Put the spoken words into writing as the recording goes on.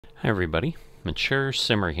Hi everybody, Mature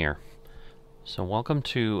Simmer here. So welcome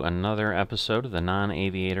to another episode of the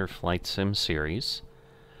Non-Aviator Flight Sim series.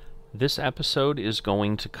 This episode is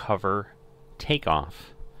going to cover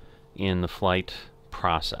takeoff in the flight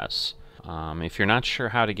process. If you're not sure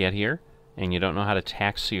how to get here and you don't know how to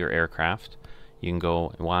taxi your aircraft, you can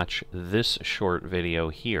go watch this short video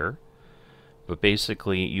here. But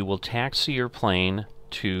basically you will taxi your plane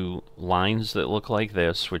to lines that look like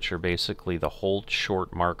this, which are basically the hold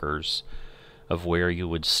short markers of where you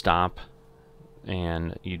would stop,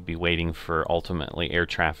 and you'd be waiting for ultimately air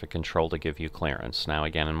traffic control to give you clearance. Now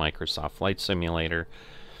again, in Microsoft Flight Simulator,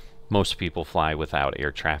 most people fly without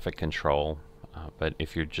air traffic control, but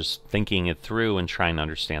if you're just thinking it through and trying to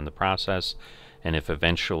understand the process, and if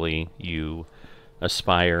eventually you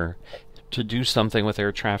aspire to do something with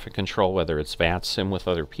air traffic control, whether it's VATSIM with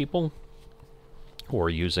other people or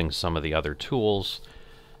using some of the other tools,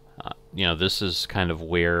 this is kind of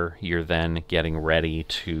where you're then getting ready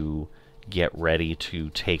to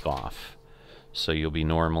take off. So you'll be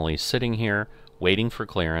normally sitting here waiting for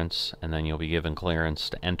clearance, and then you'll be given clearance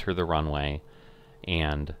to enter the runway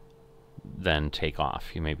and then take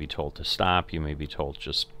off. You may be told to stop, you may be told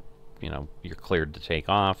just, you're cleared to take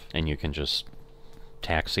off, and you can just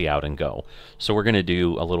taxi out and go. So we're going to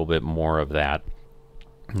do a little bit more of that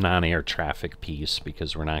non-air traffic piece,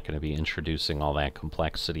 because we're not going to be introducing all that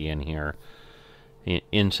complexity in here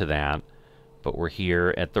into that, but we're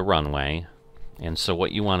here at the runway. And so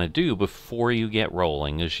what you want to do before you get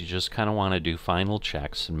rolling is you just kind of want to do final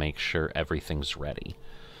checks and make sure everything's ready.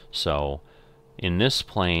 So in this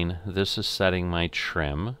plane, this is setting my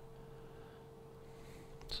trim.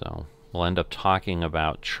 So we'll end up talking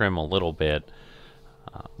about trim a little bit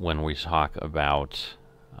when we talk about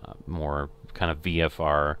more kind of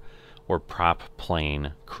VFR or prop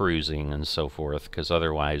plane cruising and so forth, because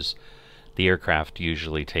otherwise the aircraft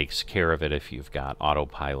usually takes care of it. If you've got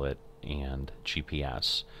autopilot and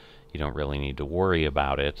GPS, you don't really need to worry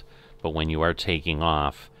about it. But when you are taking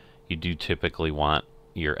off, you do typically want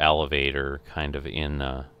your elevator kind of in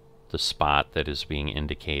the spot that is being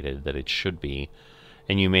indicated that it should be,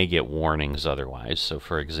 and you may get warnings otherwise. So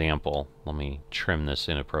for example, let me trim this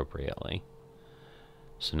inappropriately.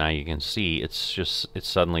 So now you can see it's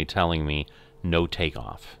suddenly telling me no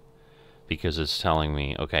takeoff, because it's telling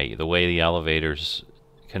me, okay, the way the elevator's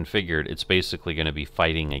configured, it's basically going to be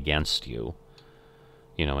fighting against you.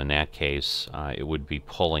 In that case, it would be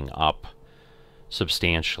pulling up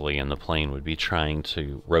substantially, and the plane would be trying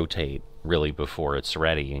to rotate really before it's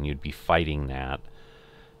ready, and you'd be fighting that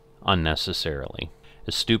unnecessarily.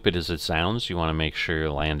 As stupid as it sounds, you want to make sure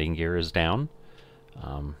your landing gear is down.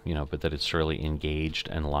 But that it's really engaged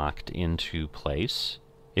and locked into place.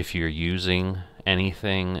 If you're using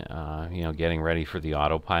anything, getting ready for the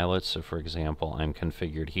autopilot, so for example, I'm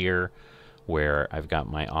configured here where I've got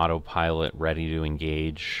my autopilot ready to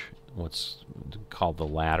engage what's called the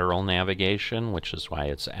lateral navigation, which is why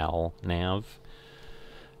it's LNAV.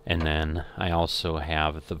 And then I also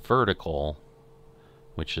have the vertical,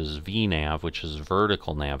 which is VNAV, which is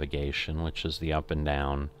vertical navigation, which is the up and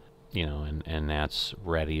down. And that's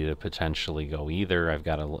ready to potentially go either. I've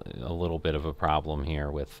got a little bit of a problem here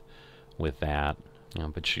with that,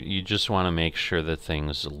 but you just want to make sure that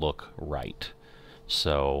things look right.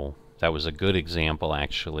 So that was a good example,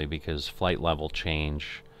 actually, because flight level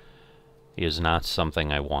change is not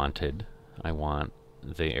something I wanted. I want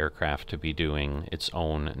the aircraft to be doing its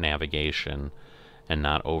own navigation and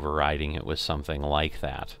not overriding it with something like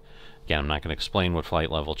that. Again, I'm not going to explain what flight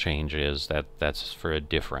level change is. That's for a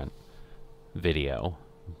different video.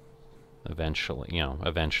 Eventually,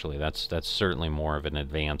 that's certainly more of an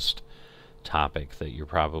advanced topic that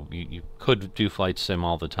you could do flight sim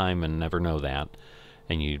all the time and never know that,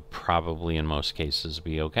 and you'd probably in most cases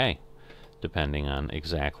be okay, depending on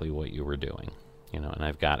exactly what you were doing. And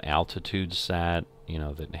I've got altitude set,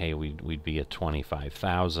 that hey, we'd be at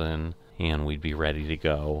 25,000 and we'd be ready to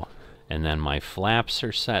go. And then my flaps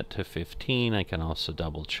are set to 15. I can also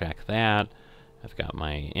double check that. I've got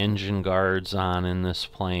my engine guards on in this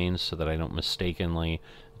plane so that I don't mistakenly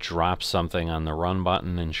drop something on the run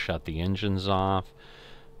button and shut the engines off,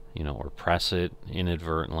 or press it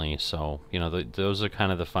inadvertently. So, those are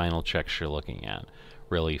kind of the final checks you're looking at.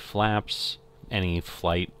 Really, flaps, any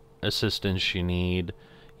flight assistance you need.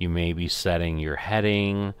 You may be setting your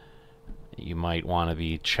heading. You might want to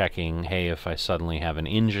be checking, hey, if I suddenly have an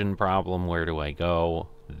engine problem, where do I go?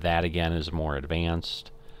 That again is more advanced.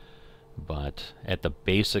 But at the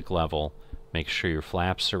basic level, make sure your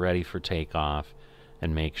flaps are ready for takeoff,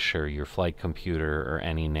 and make sure your flight computer or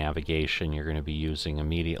any navigation you're going to be using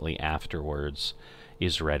immediately afterwards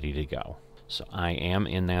is ready to go. So I am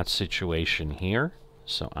in that situation here.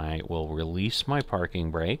 So I will release my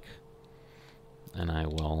parking brake, and I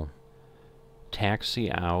will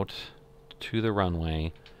taxi out to the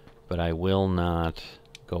runway, but I will not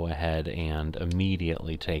go ahead and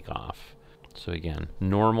immediately take off. So again,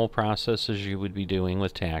 normal process as you would be doing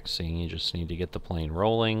with taxiing. You just need to get the plane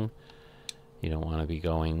rolling. You don't want to be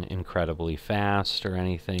going incredibly fast or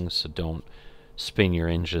anything, so don't spin your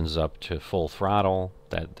engines up to full throttle.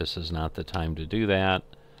 This is not the time to do that.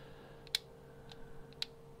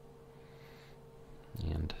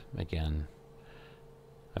 And again,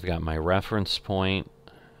 I've got my reference point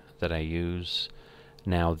that I use.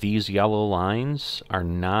 Now, these yellow lines are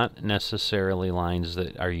not necessarily lines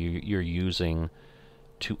that you're using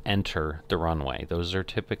to enter the runway. Those are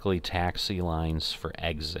typically taxi lines for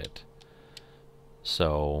exit.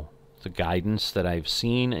 So the guidance that I've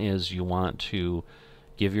seen is you want to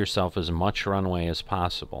give yourself as much runway as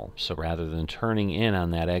possible. So rather than turning in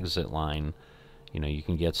on that exit line, you know, you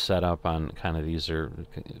can get set up on kind of, these are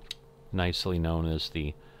nicely known as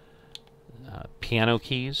the piano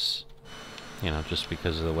keys, you know, just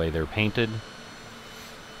because of the way they're painted.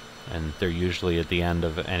 And they're usually at the end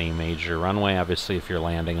of any major runway. Obviously, if you're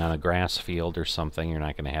landing on a grass field or something, you're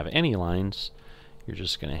not going to have any lines. You're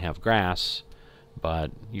just going to have grass,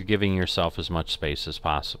 but you're giving yourself as much space as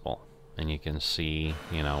possible. And you can see,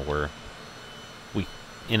 you know, where we,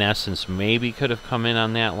 in essence, maybe could have come in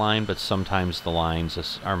on that line, but sometimes the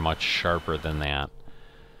lines are much sharper than that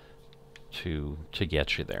to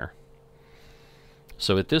get you there.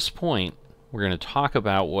 So at this point, we're going to talk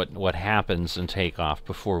about what happens in takeoff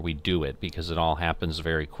before we do it, because it all happens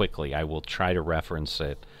very quickly. I will try to reference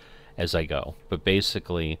it as I go. But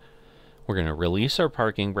basically, we're going to release our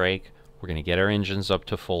parking brake. We're going to get our engines up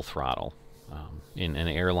to full throttle. In an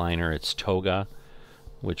airliner, it's TOGA,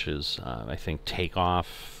 which is, I think,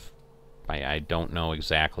 takeoff. I don't know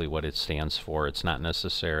exactly what it stands for. It's not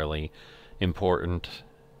necessarily important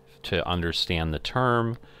to understand the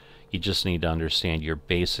term. You just need to understand you're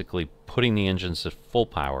basically putting the engines at full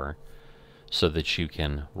power so that you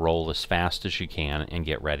can roll as fast as you can and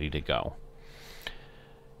get ready to go.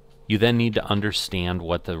 You then need to understand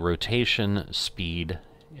what the rotation speed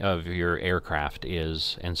of your aircraft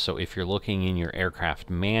is, and so if you're looking in your aircraft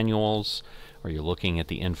manuals or you're looking at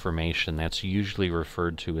the information, that's usually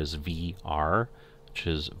referred to as VR, which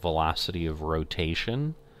is velocity of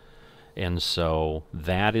rotation. And so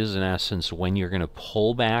that is, in essence, when you're going to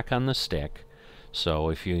pull back on the stick. So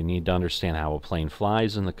if you need to understand how a plane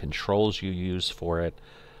flies and the controls you use for it,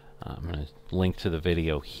 I'm going to link to the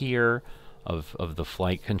video here of the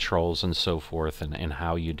flight controls and so forth, and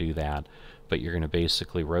how you do that. But you're going to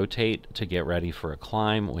basically rotate to get ready for a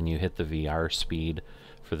climb. When you hit the VR speed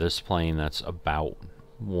for this plane, that's about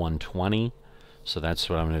 120. So that's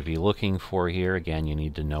what I'm going to be looking for here. Again, you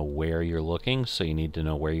need to know where you're looking, so you need to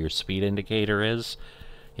know where your speed indicator is.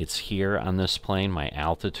 It's here on this plane. My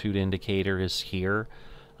altitude indicator is here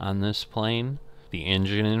on this plane. The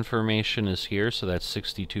engine information is here, so that's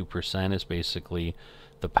 62% is basically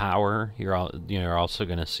the power. You're also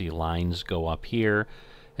going to see lines go up here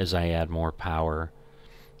as I add more power.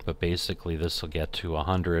 But basically this will get to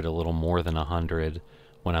 100, a little more than 100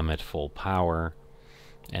 when I'm at full power.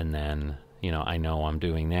 And then, you know I'm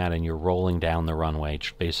doing that, and you're rolling down the runway,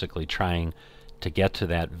 basically trying to get to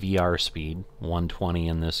that VR speed, 120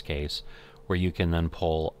 in this case, where you can then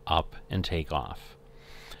pull up and take off.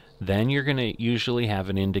 Then you're going to usually have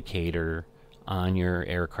an indicator on your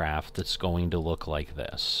aircraft that's going to look like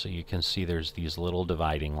this. So you can see there's these little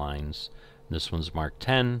dividing lines. This one's marked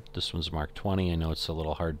 10, this one's marked 20. I know it's a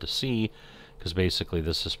little hard to see because basically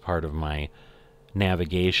this is part of my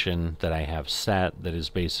navigation that I have set that is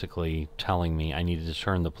basically telling me I need to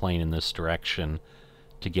turn the plane in this direction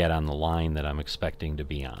to get on the line that I'm expecting to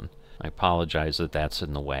be on. I apologize that that's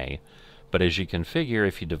in the way, but as you can figure,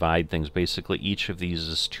 if you divide things, basically each of these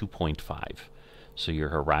is 2.5. So your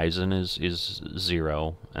horizon is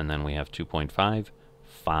 0, and then we have 2.5.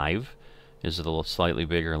 5 is the slightly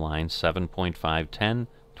bigger line, 7.5, 10,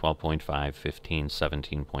 12.5, 15,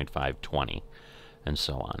 17.5, 20, and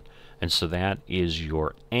so on. And so that is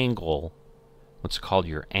your angle, what's called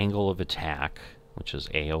your angle of attack, which is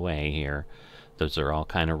AOA here. Those are all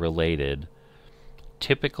kind of related.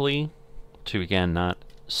 Typically, to again not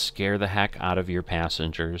scare the heck out of your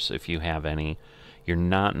passengers, if you have any, you're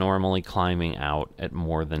not normally climbing out at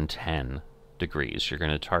more than 10 degrees. You're going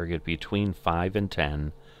to target between 5 and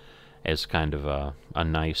 10 as kind of a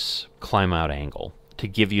nice climb out angle. To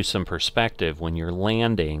give you some perspective, when you're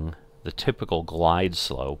landing, the typical glide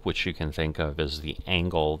slope, which you can think of as the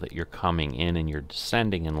angle that you're coming in and you're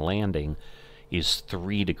descending and landing, is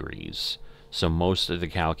 3 degrees. So most of the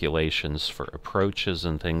calculations for approaches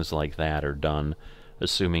and things like that are done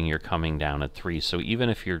assuming you're coming down at 3. So even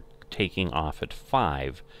if you're taking off at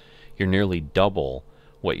 5, you're nearly double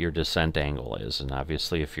what your descent angle is. And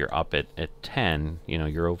obviously if you're up at 10, you know,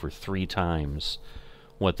 you're over 3 times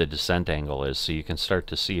what the descent angle is. So you can start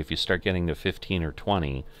to see, if you start getting to 15 or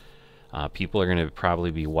 20, people are going to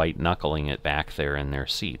probably be white knuckling it back there in their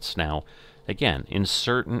seats. Now, again, in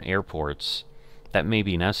certain airports, that may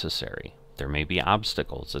be necessary. There may be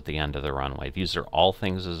obstacles at the end of the runway. These are all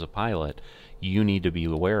things as a pilot you need to be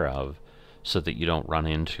aware of so that you don't run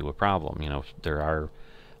into a problem. You know, there are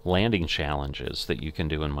landing challenges that you can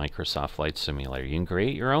do in Microsoft Flight Simulator. You can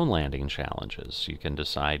create your own landing challenges. You can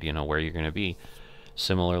decide, you know, where you're going to be.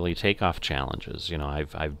 Similarly, takeoff challenges. You know,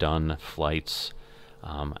 I've done flights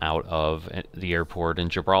out of the airport in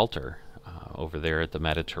Gibraltar, over there at the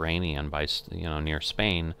Mediterranean, by, you know, near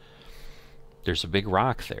Spain. There's a big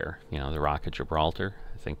rock there, you know, the Rock of Gibraltar.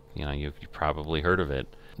 I think, you know, you've probably heard of it.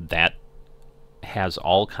 That has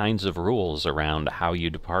all kinds of rules around how you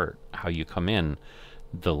depart, how you come in.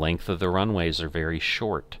 The length of the runways are very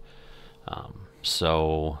short.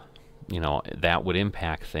 So, you know, that would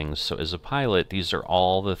impact things. So as a pilot, these are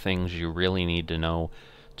all the things you really need to know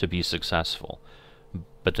to be successful.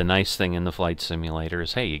 But the nice thing in the flight simulator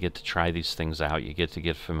is, hey, you get to try these things out, you get to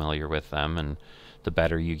get familiar with them, and the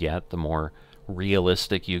better you get, the more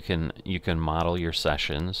realistic you can model your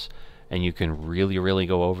sessions, and you can really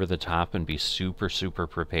go over the top and be super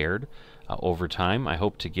prepared over time. I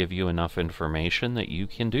hope to give you enough information that you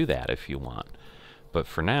can do that if you want. But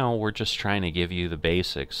for now, we're just trying to give you the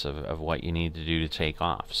basics of what you need to do to take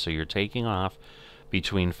off. So you're taking off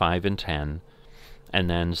between 5 and 10, and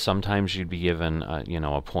then sometimes you'd be given you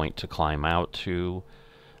know, a point to climb out to.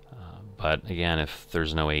 But again, if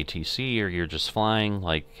there's no ATC or you're just flying,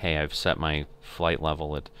 like, hey, I've set my flight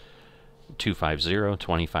level at 250,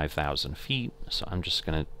 25,000 feet, so I'm just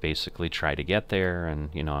going to basically try to get there,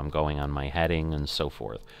 and, you know, I'm going on my heading and so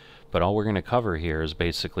forth. But all we're going to cover here is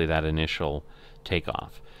basically that initial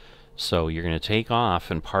takeoff. So you're going to take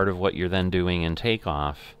off, and part of what you're then doing in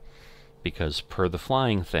takeoff, because per the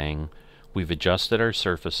flying thing, we've adjusted our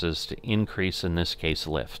surfaces to increase, in this case,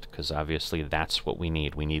 lift, because obviously that's what we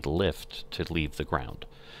need. We need lift to leave the ground,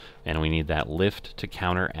 and we need that lift to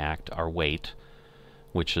counteract our weight,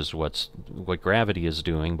 which is what gravity is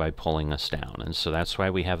doing by pulling us down. And so that's why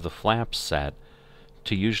we have the flaps set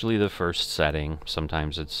to usually the first setting.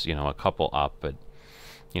 Sometimes it's, you know, a couple up, but,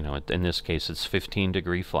 you know, in this case it's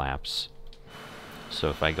 15-degree flaps. So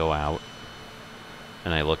if I go out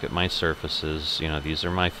and I look at my surfaces, you know, these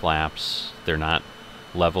are my flaps. They're not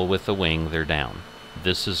level with the wing, they're down.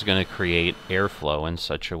 This is going to create airflow in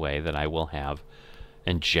such a way that I will have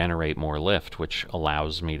and generate more lift, which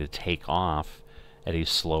allows me to take off at a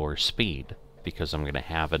slower speed, because I'm going to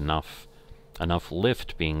have enough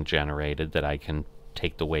lift being generated that I can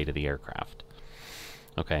take the weight of the aircraft.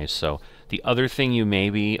 Okay, so the other thing you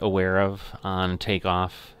may be aware of on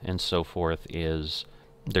takeoff and so forth is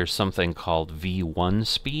there's something called V1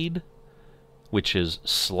 speed, which is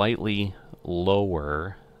slightly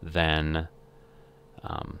lower than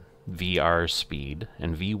VR speed.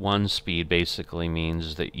 And V1 speed basically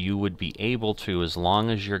means that you would be able to, as long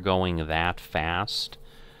as you're going that fast,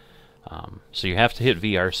 so you have to hit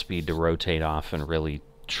VR speed to rotate off and really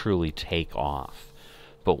truly take off.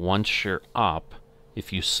 But once you're up,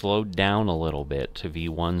 if you slow down a little bit to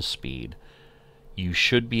V1 speed, you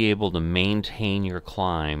should be able to maintain your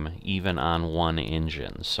climb even on one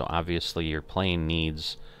engine. So obviously your plane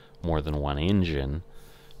needs more than one engine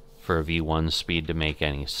for a V1 speed to make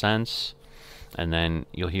any sense. And then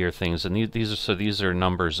you'll hear things, and these are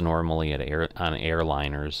numbers normally at on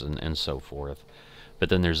airliners and so forth. But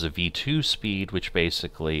then there's a V2 speed, which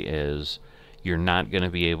basically is you're not going to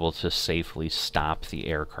be able to safely stop the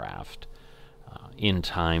aircraft in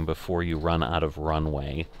time before you run out of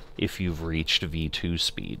runway if you've reached V2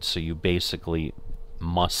 speed. So you basically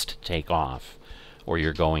must take off or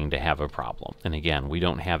you're going to have a problem. And again, we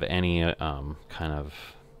don't have any kind of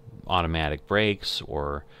automatic brakes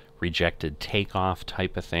or rejected takeoff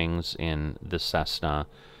type of things in the Cessna,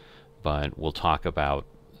 but we'll talk about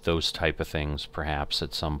those type of things perhaps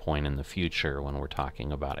at some point in the future when we're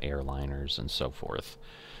talking about airliners and so forth,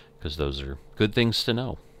 because those are good things to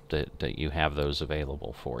know, that you have those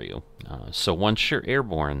available for you. So once you're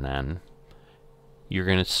airborne, then you're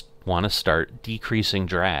going to want to start decreasing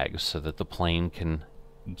drag so that the plane can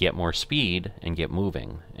get more speed and get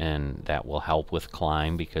moving, and that will help with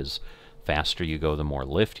climb, because faster you go, the more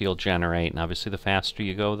lift you'll generate, and obviously the faster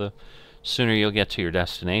you go, the sooner you'll get to your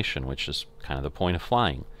destination, which is kind of the point of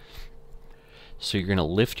flying. So you're going to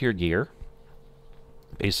lift your gear,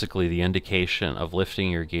 Basically, the indication of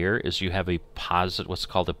lifting your gear is you have a positive, what's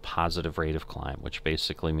called a positive rate of climb, which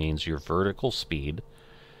basically means your vertical speed,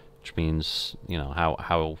 which means, you know,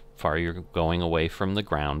 how far you're going away from the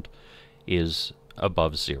ground, is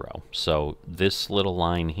above zero. So this little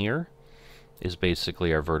line here is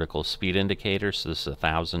basically our vertical speed indicator. So this is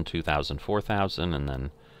 1,000, 2,000, 4,000, and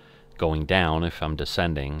then going down, if I'm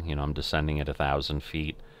descending, you know, I'm descending at 1,000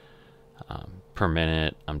 feet per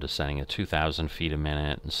minute, I'm descending at 2,000 feet a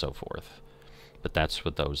minute, and so forth. But that's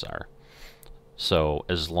what those are. So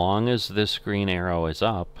as long as this green arrow is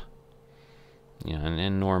up, you know,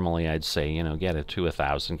 and normally I'd say, you know, get it to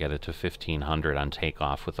 1,000, get it to 1,500 on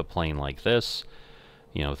takeoff with a plane like this.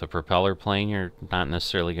 You know, with a propeller plane, you're not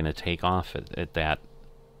necessarily going to take off at that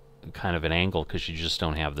kind of an angle because you just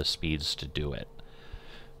don't have the speeds to do it.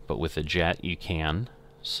 But with a jet, you can.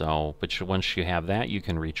 So, but once you have that, you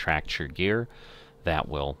can retract your gear. That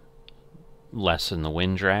will lessen the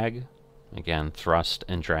wind drag. Again, thrust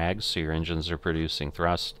and drag, so your engines are producing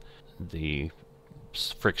thrust. The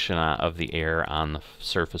friction of the air on the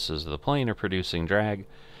surfaces of the plane are producing drag.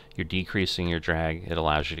 You're decreasing your drag. It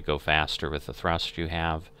allows you to go faster with the thrust you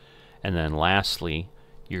have. And then lastly,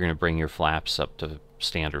 you're going to bring your flaps up to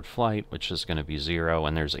standard flight, which is going to be 0,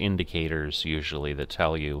 and there's indicators usually that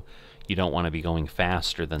tell you you don't want to be going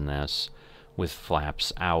faster than this with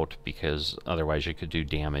flaps out, because otherwise you could do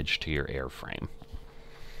damage to your airframe.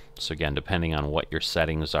 So again, depending on what your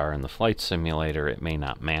settings are in the flight simulator, it may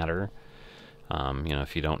not matter. You know,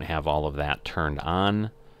 if you don't have all of that turned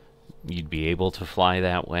on, you'd be able to fly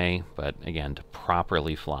that way, but again, to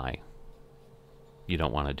properly fly, you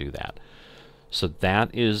don't want to do that. So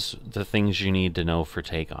that is the things you need to know for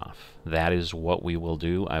takeoff. That is what we will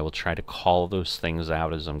do. I will try to call those things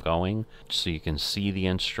out as I'm going, so you can see the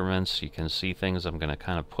instruments, you can see things. I'm going to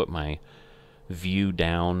kind of put my view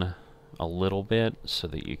down a little bit so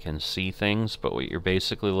that you can see things, but what you're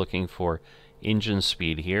basically looking for, engine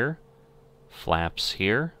speed here, flaps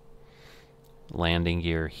here, landing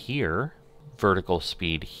gear here, vertical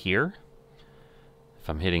speed here. If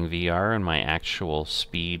I'm hitting VR and my actual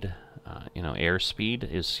speed, you know, airspeed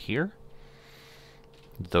is here,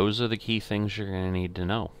 those are the key things you're going to need to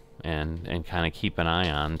know and kind of keep an eye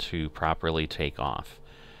on to properly take off.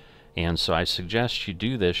 And so I suggest you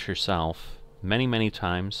do this yourself many, many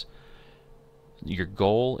times. Your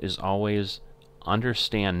goal is always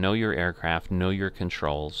understand, know your aircraft, know your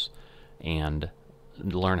controls, and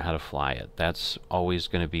learn how to fly it. That's always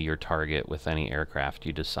going to be your target with any aircraft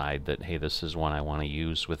you decide that, hey, this is one I want to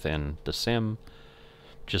use within the sim.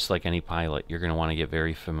 Just like any pilot, you're going to want to get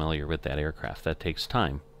very familiar with that aircraft. That takes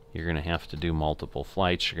time. You're going to have to do multiple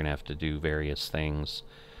flights, you're going to have to do various things.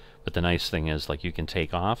 But the nice thing is, like, you can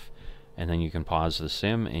take off, and then you can pause the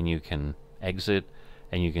sim, and you can exit,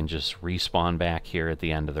 and you can just respawn back here at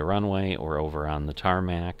the end of the runway, or over on the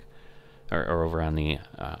tarmac, or over on the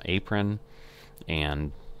apron,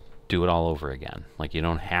 and do it all over again. Like, you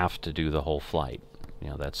don't have to do the whole flight.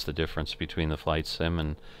 You know, that's the difference between the flight sim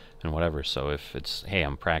and whatever. So if it's, hey,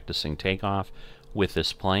 I'm practicing takeoff with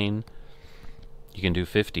this plane, you can do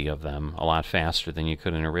 50 of them a lot faster than you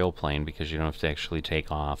could in a real plane, because you don't have to actually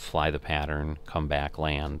take off, fly the pattern, come back,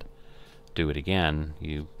 land, do it again.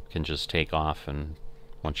 You can just take off, and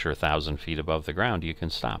once you're 1,000 feet above the ground, you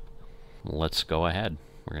can stop. Let's go ahead.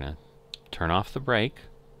 We're going to turn off the brake,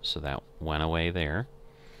 so that went away there.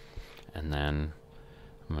 And then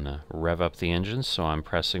I'm going to rev up the engine, so I'm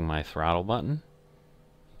pressing my throttle button.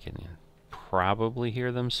 You can probably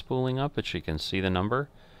hear them spooling up, but you can see the number.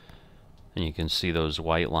 And you can see those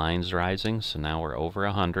white lines rising, so now we're over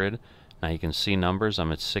 100. Now you can see numbers.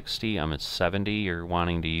 I'm at 60, I'm at 70. You're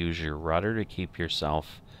wanting to use your rudder to keep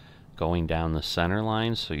yourself going down the center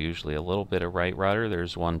line, so usually a little bit of right rudder.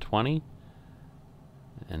 There's 120.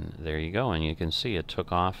 And there you go, and you can see it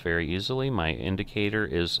took off very easily. My indicator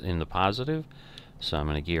is in the positive, so I'm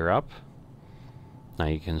going to gear up. Now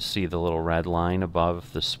you can see the little red line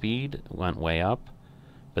above the speed went way up,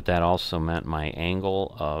 but that also meant my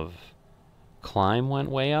angle of climb went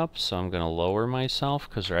way up, so I'm going to lower myself,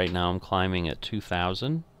 because right now I'm climbing at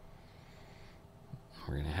 2,000.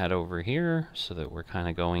 We're going to head over here so that we're kind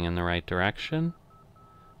of going in the right direction.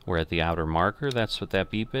 We're at the outer marker. That's what that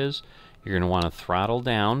beep is. You're going to want to throttle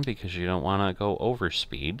down, because you don't want to go over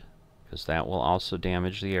speed, because that will also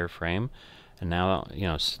damage the airframe. And now, you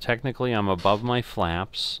know, technically I'm above my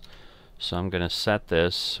flaps, so I'm going to set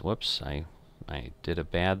this. Whoops, I did a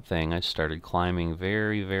bad thing. I started climbing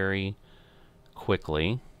very, very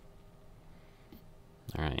quickly.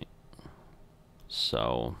 Alright,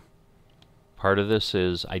 so part of this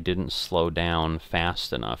is I didn't slow down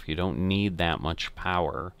fast enough. You don't need that much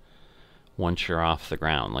power once you're off the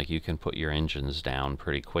ground. Like, you can put your engines down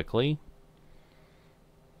pretty quickly.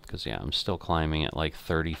 Because, yeah, I'm still climbing at like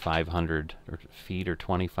 3,500 feet or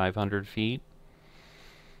 2,500 feet.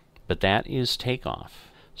 But that is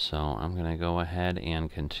takeoff. So I'm going to go ahead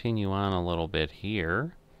and continue on a little bit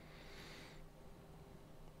here.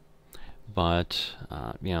 But,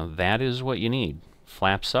 you know, that is what you need.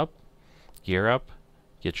 Flaps up, gear up,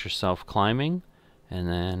 get yourself climbing, and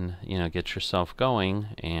then, you know, get yourself going,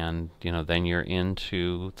 and, you know, then you're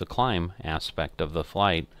into the climb aspect of the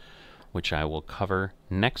flight, which I will cover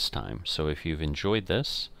next time. So if you've enjoyed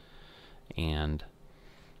this and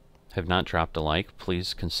have not dropped a like,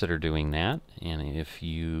 please consider doing that. And if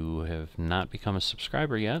you have not become a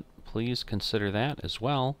subscriber yet, please consider that as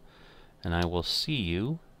well. And I will see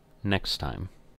you next time.